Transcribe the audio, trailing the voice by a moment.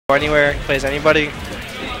Anywhere, he plays anybody,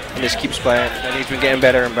 and just keeps playing. And he's been getting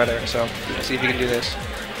better and better. So let's see if he can do this.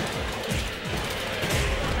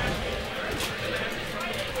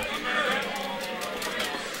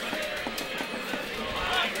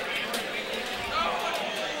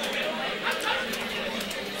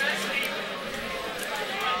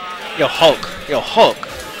 Yo, Hulk. Yo, Hulk.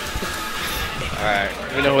 Alright,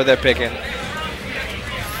 we know who they're picking.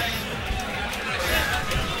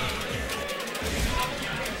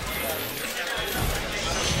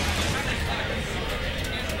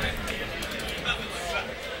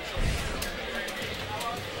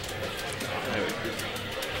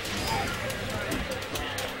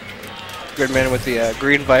 Gridman with the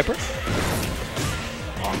green Viper.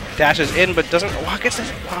 Dashes in, but doesn't. Wow, gets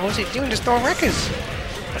this. Wow, what's he doing? Just throwing wreckers.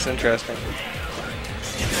 That's interesting.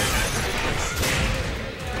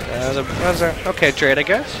 That was a okay trade, I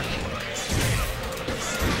guess.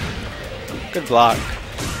 Good block.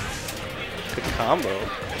 Good combo.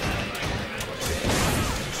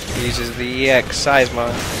 He uses the EX Seisma,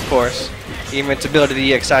 of course. The invincibility of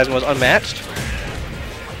the EX Seisma was unmatched.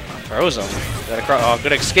 Throws him. Oh,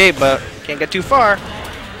 good escape, but can't get too far.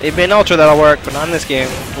 They've been Ultra, that'll work, but not in this game.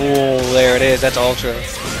 Oh, there it is. That's Ultra.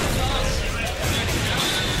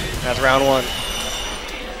 That's round one.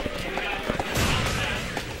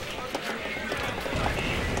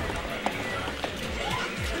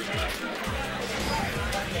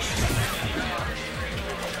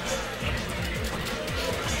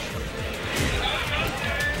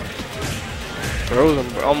 Throws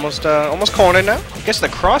him, almost cornered now. Gets the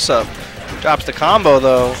cross up. Drops the combo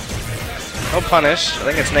though. No punish. I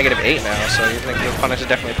think it's -8 now, so you think the punish is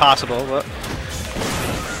definitely possible, but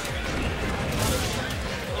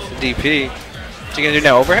DP. What's he gonna do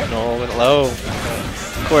now? Overhead? No, went low.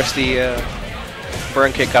 Of course, the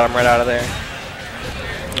burn kick got him right out of there.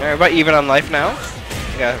 Alright, about even on life now.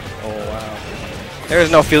 Yeah. Oh wow. There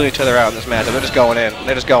is no feeling each other out in this matchup. They're just going in.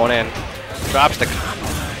 They're just going in. Drops the combo.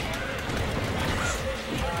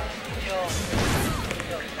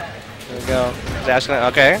 There we go. Dash,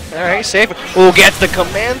 okay. Alright, safe. Oh, gets the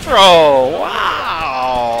command throw.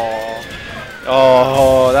 Wow.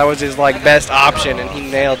 Oh, that was his like best option, and he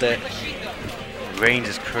nailed it. Range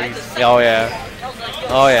is crazy. Oh yeah.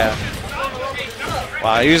 Oh yeah.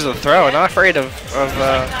 Wow, he used the throw. Not afraid of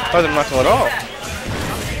other knuckle at all.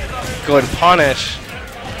 Good punish.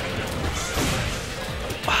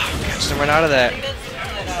 Wow, catches him right out of that.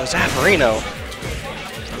 Oh, Zaferino.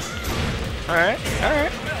 Alright,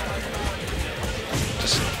 alright.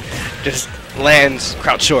 Just lands,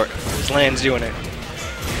 crouch short. Just lands doing it.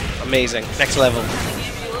 Amazing. Next level.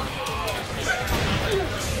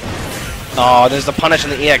 Oh, there's the punish in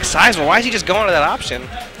the EX Seisma. Why is he just going to that option?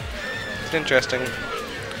 It's interesting.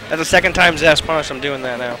 That's the second time Zaph's punish. I'm doing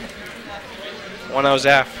that now. 1-0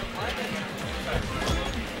 Zaph.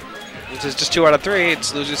 This is just 2 out of 3.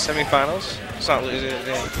 It's losers semifinals. It's not losers.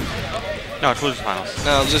 No, it's losers finals.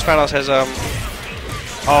 No, losers finals has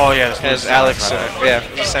Oh yeah, has Alex. Yeah,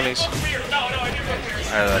 semis. I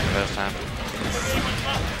heard that the first time.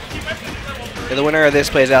 Yeah, the winner of this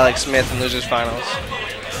plays Alex Smith in losers finals.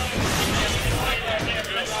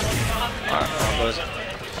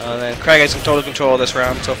 Then Craig has some total control of this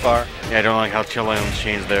round so far. Yeah, I don't like how Chileans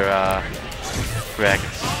changed their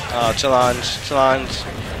brackets. Oh, Challenge.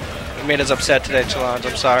 You made us upset today, Challenge.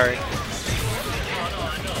 I'm sorry.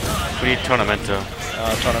 We need Tornamento.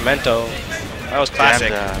 Tornamento. That was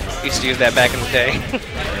classic. Used to use that back in the day.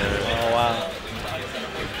 Oh, wow.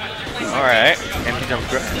 Alright. Empty jump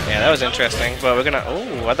grab. Yeah, that was interesting. But we're gonna.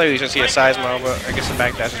 Oh, I thought you were gonna see a Seismo, but I guess the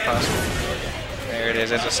backdash is possible. There it is.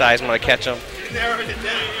 There's a Seismo to catch him.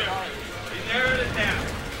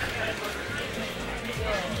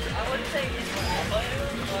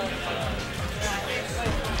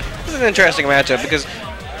 This is an interesting matchup because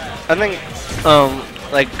I think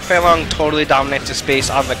like Feilong totally dominates the space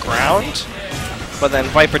on the ground, but then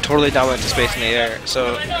Viper totally dominates the space in the air.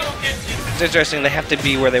 So it's interesting. They have to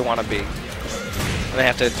be where they want to be, and they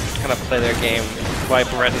have to kind of play their game.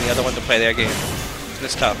 Viper and the other one to play their game.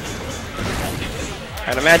 It's tough.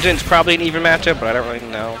 I'd imagine it's probably an even matchup, but I don't really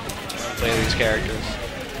know. I don't play these characters.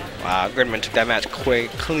 Wow, Gridman took that match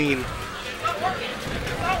clean.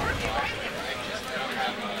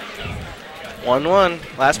 1-1,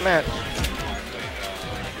 last match.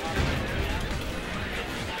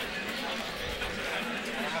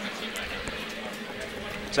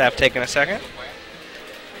 Zaph taking a second.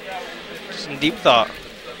 Some deep thought.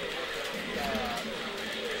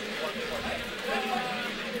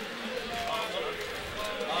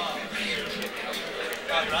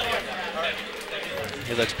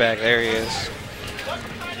 He looks back. There he is.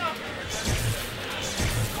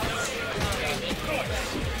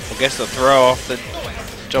 Gets the throw off the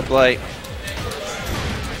jump light.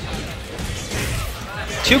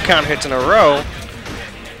 2 counter hits in a row.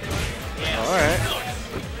 Alright.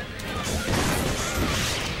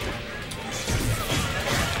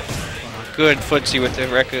 Good footsie with the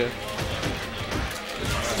record.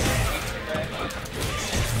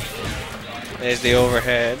 There's the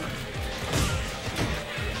overhead.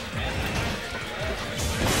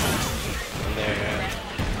 And there.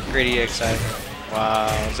 Gritty excited. Wow,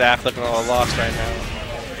 Zaf looking a little lost right now.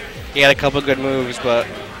 He had a couple good moves, but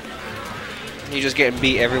he just getting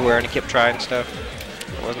beat everywhere and he kept trying stuff.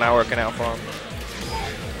 It was not working out for him.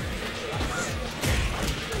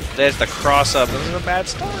 There's the cross up. This is a bad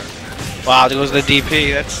start. Wow, there goes the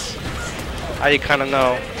DP. That's how you kind of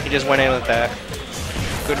know. He just went in with that.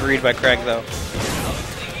 Good read by Craig, though.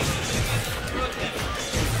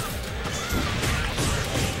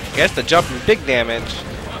 Gets the jump and big damage.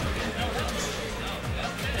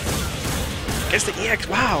 Gets the EX.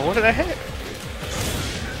 Wow, what did I hit?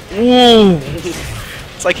 Ooh.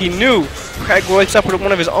 It's like he knew. Craig wakes up with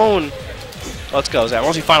one of his own. Let's go, Zach.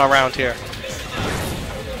 Mostly final round here.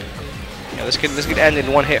 Yeah, this could end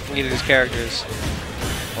in one hit from either of these characters.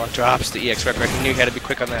 Well, drops the EX record. He knew he had to be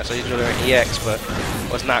quick on that, so he's doing an EX, but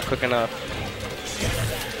was not quick enough.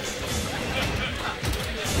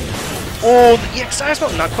 Oh, the EX size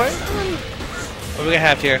mode, not quite. What are we gonna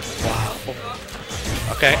have here? Wow.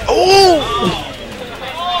 Okay. Oh!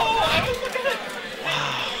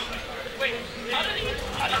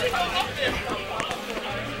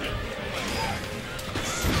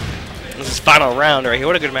 This is final round right here.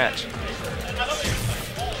 What a good match.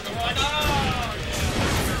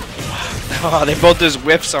 Oh, they both just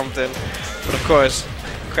whiffed something. But of course,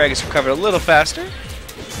 Craig has recovered a little faster.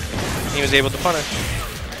 He was able to punish.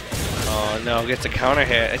 Oh no, gets a counter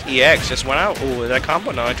hit. EX just went out. Ooh, is that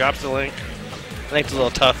combo? No, it drops the link. I think it's a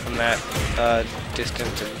little tough from that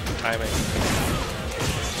distance and timing.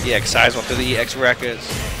 EX size went through the EX records.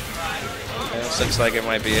 And this looks like it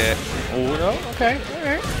might be it. Oh no, okay,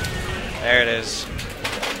 alright. There it is.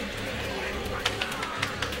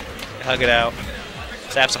 Hug it out.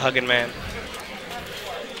 Zap's a hugging man.